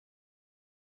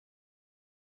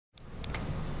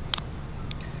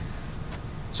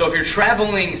So if you're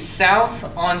traveling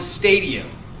south on Stadium,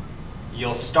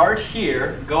 you'll start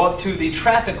here, go up to the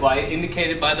traffic light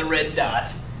indicated by the red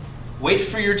dot, wait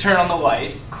for your turn on the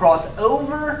light, cross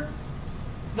over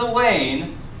the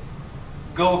lane,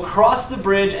 go across the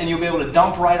bridge, and you'll be able to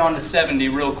dump right onto 70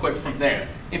 real quick from there.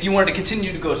 If you wanted to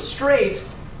continue to go straight,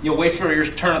 you'll wait for your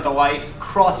turn at the light,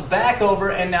 cross back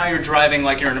over, and now you're driving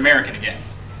like you're an American again.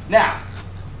 Now,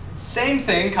 same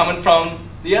thing coming from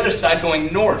the other side,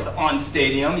 going north on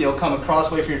Stadium. You'll come across,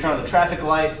 wait for your turn on the traffic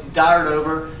light, dart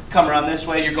over, come around this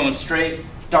way, you're going straight,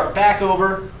 dart back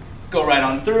over, go right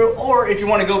on through, or if you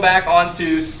want to go back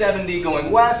onto 70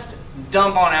 going west,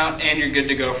 dump on out, and you're good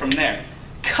to go from there.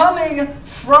 Coming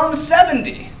from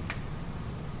 70,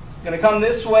 gonna come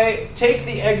this way, take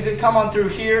the exit, come on through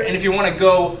here, and if you want to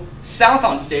go south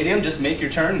on Stadium, just make your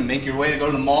turn and make your way to go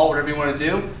to the mall, whatever you want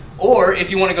to do. Or if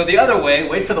you want to go the other way,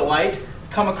 wait for the light,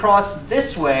 come across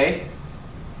this way,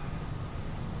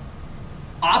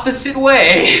 opposite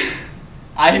way,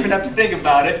 I didn't even have to think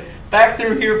about it, back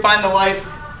through here, find the light,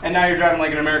 and now you're driving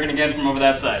like an American again from over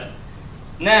that side.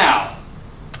 Now,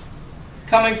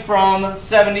 coming from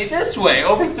 70 this way,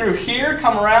 over through here,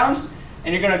 come around,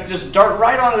 and you're going to just dart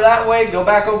right onto that way, go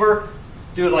back over,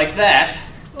 do it like that.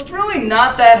 Well, it's really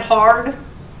not that hard.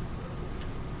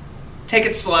 Take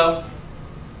it slow.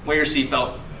 Wear your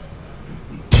seatbelt.